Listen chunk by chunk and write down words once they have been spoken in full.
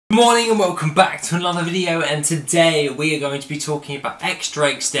Good morning and welcome back to another video, and today we are going to be talking about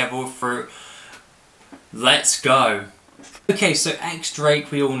X-Drake's Devil Fruit. Let's go! Okay, so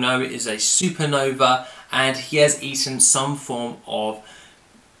X-Drake, we all know, is a supernova and he has eaten some form of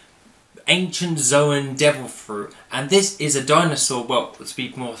ancient Zoan devil fruit, and this is a dinosaur. Well, to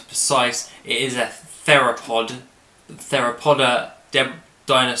be more precise, it is a theropoda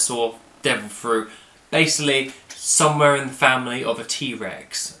dinosaur devil fruit, basically somewhere in the family of a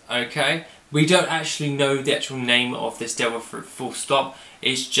T-Rex. Okay, we don't actually know the actual name of this devil fruit, full stop.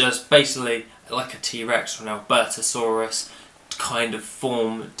 It's just basically like a T-Rex or an Albertosaurus kind of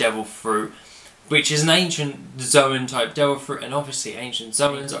form devil fruit, which is an ancient Zoan type devil fruit, and obviously ancient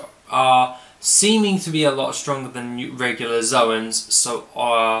Zoans are seeming to be a lot stronger than regular Zoans, so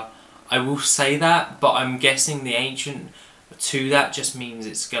I will say that, but I'm guessing the ancient to that just means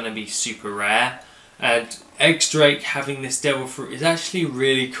it's going to be super rare. And X-Drake having this devil fruit is actually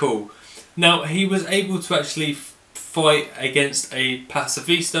really cool. Now, he was able to actually fight against a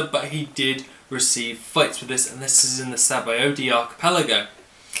pacifista, but he did receive fights with this, and this is in the Sabaody archipelago.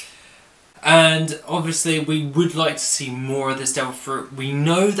 And obviously we would like to see more of this devil fruit. We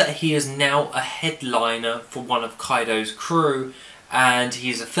know that he is now a headliner for one of Kaido's crew, and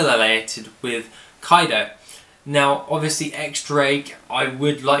he is affiliated with Kaido. Now, obviously X-Drake, I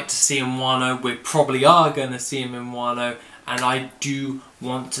would like to see in Wano. We probably are going to see him in Wano, and I do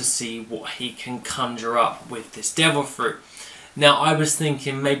want to see what he can conjure up with this devil fruit. Now, I was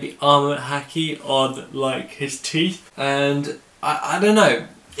thinking maybe armor haki on like his teeth, and I don't know.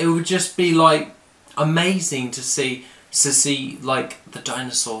 It would just be like amazing to see like the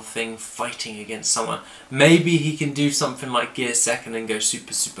dinosaur thing fighting against someone. Maybe he can do something like Gear Second and go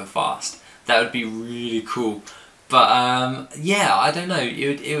super fast. That would be really cool. But yeah, I don't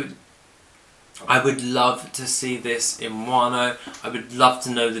know. I would love to see this in Wano. I would love to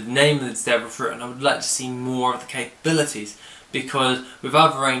know the name of this devil fruit, and I would like to see more of the capabilities, because with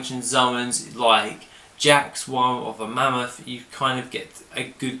other ancient Zoans like Jack's one of a mammoth, you kind of get a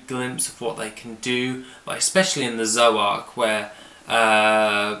good glimpse of what they can do, like especially in the Zo arc where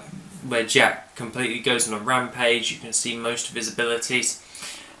Jack completely goes on a rampage. You can see most of his abilities.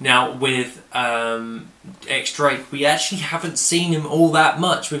 Now with X-Drake, we actually haven't seen him all that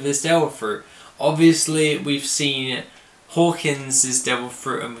much with this devil fruit. Obviously we've seen Hawkins' devil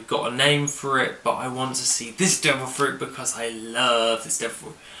fruit and we've got a name for it, but I want to see this devil fruit because I love this devil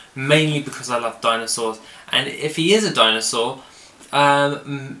fruit. Mainly because I love dinosaurs, and if he is a dinosaur,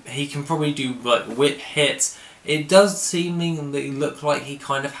 he can probably do like whip hits. It does seemingly look like he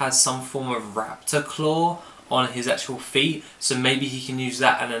kind of has some form of raptor claw on his actual feet, so maybe he can use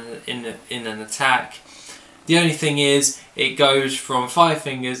that in an attack. The only thing is, it goes from 5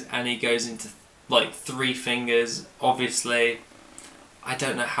 fingers and he goes into like 3 fingers. Obviously, I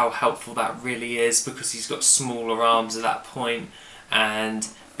don't know how helpful that really is because he's got smaller arms at that point,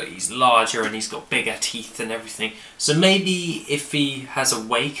 but he's larger and he's got bigger teeth and everything. So maybe if he has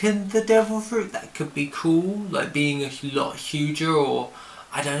awakened the devil fruit, that could be cool, like being a lot huger, or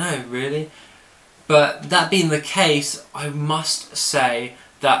I don't know really. But that being the case, I must say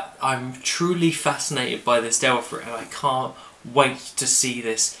that I'm truly fascinated by this devil fruit, and I can't wait to see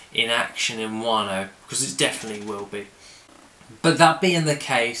this in action in Wano, because it definitely will be. But that being the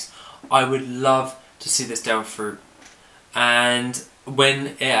case, I would love to see this devil fruit, and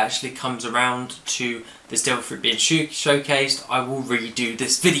when it actually comes around to this devil fruit being showcased, I will redo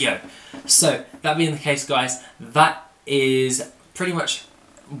this video. So that being the case, guys, that is pretty much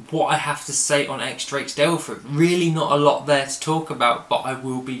what I have to say on X-Drake's devil fruit. Really not a lot there to talk about, but I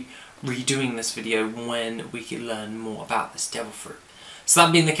will be redoing this video when we can learn more about this devil fruit. So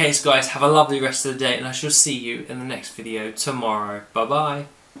that being the case, guys, have a lovely rest of the day, and I shall see you in the next video tomorrow. Bye bye.